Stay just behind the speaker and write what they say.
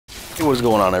Hey, what's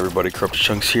going on, everybody? Corrupted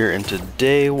Chunks here, and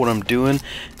today what I'm doing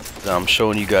is I'm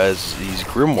showing you guys these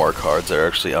Grimoire cards that are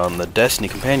actually on the Destiny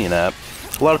Companion app.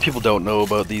 A lot of people don't know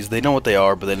about these. They know what they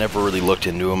are, but they never really looked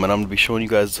into them, and I'm going to be showing you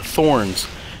guys the Thorn's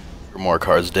Grimoire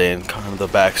cards today and kind of the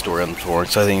backstory on the Thorn,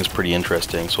 because I think it's pretty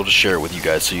interesting. So I'll just share it with you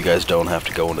guys so you guys don't have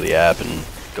to go into the app and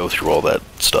go through all that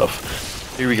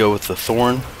stuff. Here we go with the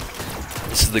Thorn.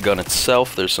 This is the gun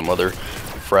itself. There's some other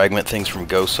fragment things from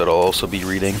Ghosts that I'll also be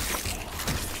reading.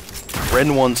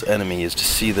 Rend one's enemy is to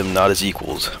see them not as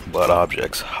equals, but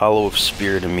objects, hollow of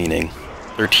spirit and meaning.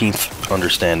 13th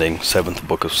Understanding, 7th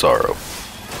Book of Sorrow.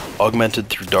 Augmented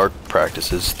through dark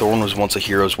practices, Thorn was once a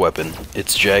hero's weapon.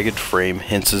 Its jagged frame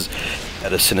hints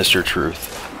at a sinister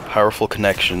truth. Powerful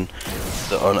connection,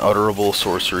 the unutterable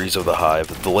sorceries of the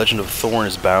Hive. The legend of Thorn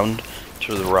is bound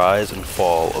to the rise and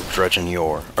fall of Dredgen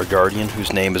Yor, our guardian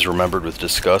whose name is remembered with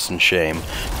disgust and shame.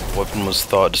 The weapon was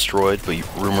thought destroyed, but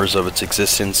rumors of its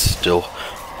existence still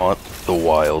haunt the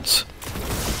wilds.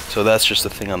 So that's just the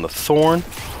thing on the Thorn.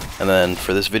 And then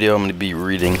for this video I'm going to be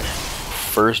reading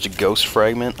first Ghost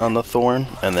fragment on the Thorn,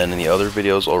 and then in the other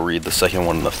videos I'll read the second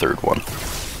one and the third one.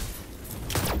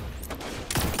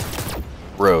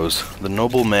 Rose. The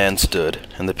noble man stood,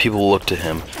 and the people looked to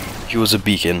him. He was a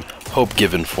beacon,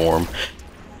 hope-given form,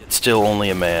 yet still only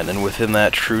a man, and within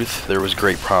that truth there was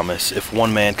great promise. If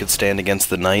one man could stand against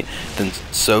the night, then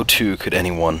so too could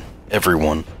anyone,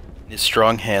 everyone. In his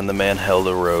strong hand the man held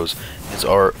a rose, his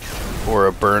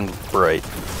aura burned bright.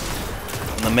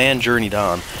 When the man journeyed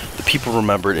on, the people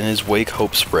remembered, in his wake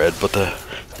hope spread, but the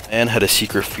man had a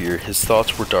secret fear. His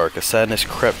thoughts were dark, a sadness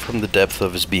crept from the depth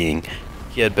of his being.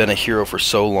 He had been a hero for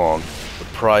so long, but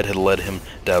pride had led him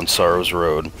down sorrow's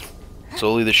road.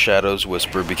 Slowly the shadows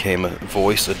whisper became a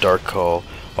voice, a dark call,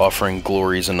 offering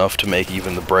glories enough to make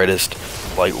even the brightest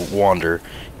light wander.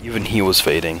 Even he was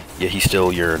fading, yet he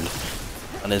still yearned.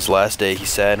 On his last day he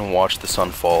sat and watched the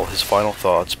sun fall, his final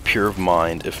thoughts, pure of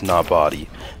mind if not body,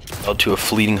 held to a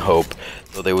fleeting hope.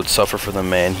 Though they would suffer for the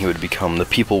man he would become, the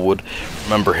people would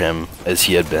remember him as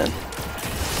he had been.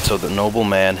 So the noble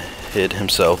man hid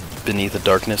himself beneath a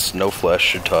darkness no flesh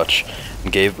should touch,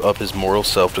 and gave up his mortal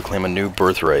self to claim a new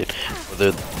birthright.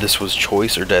 Whether this was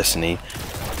choice or destiny,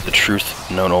 the truth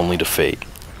known only to fate.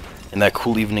 In that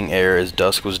cool evening air, as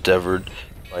dusk was devoured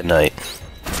by night,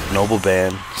 the noble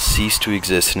man ceased to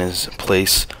exist. In his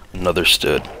place another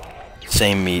stood.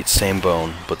 Same meat, same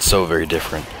bone, but so very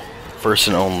different. First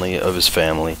and only of his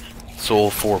family,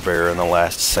 sole forebearer and the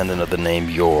last descendant of the name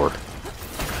Yor.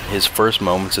 His first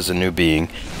moments as a new being,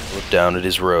 he looked down at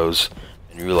his rose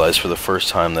and realized for the first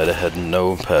time that it had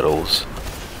no petals,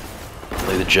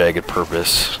 lay the jagged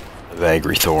purpose of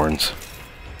angry thorns.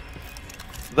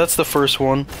 That's the first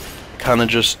one. Kinda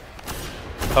just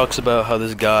talks about how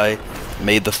this guy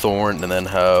made the Thorn, and then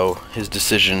how his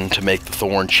decision to make the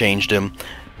Thorn changed him,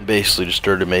 and basically just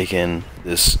started making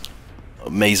this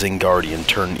amazing guardian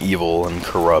turn evil and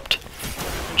corrupt.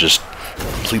 Just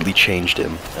completely changed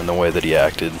him and the way that he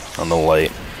acted on the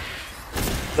light.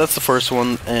 That's the first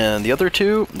one, and the other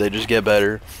two, they just get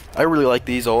better. I really like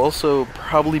these. I'll also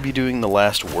probably be doing the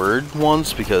Last Word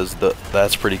ones, because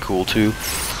that's pretty cool too.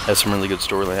 Has some really good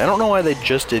storyline. I don't know why they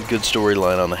just did good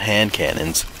storyline on the hand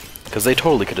cannons, because they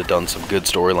totally could have done some good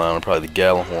storyline on probably the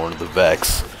Gallahorn or the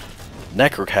Vex.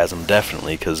 Necrochasm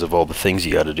definitely, because of all the things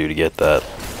you gotta do to get that.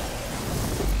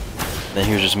 Then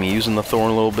here's just me using the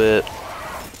Thorn a little bit.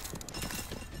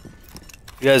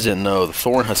 If you guys didn't know, the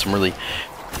Thorn has some really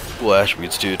cool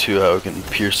attributes too, how it can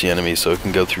pierce the enemy, so it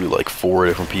can go through like 4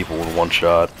 different people in one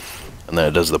shot, and then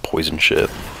it does the poison shit,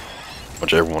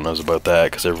 which everyone knows about that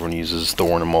because everyone uses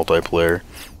Thorn in multiplayer.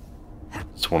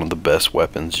 It's one of the best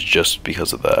weapons just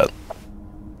because of that.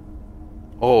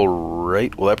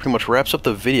 Alright, well that pretty much wraps up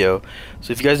the video.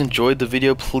 So if you guys enjoyed the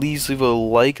video, please leave a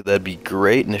like, that'd be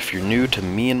great, and if you're new to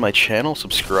me and my channel,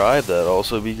 subscribe, that'd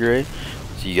also be great.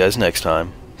 See you guys next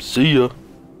time. See ya!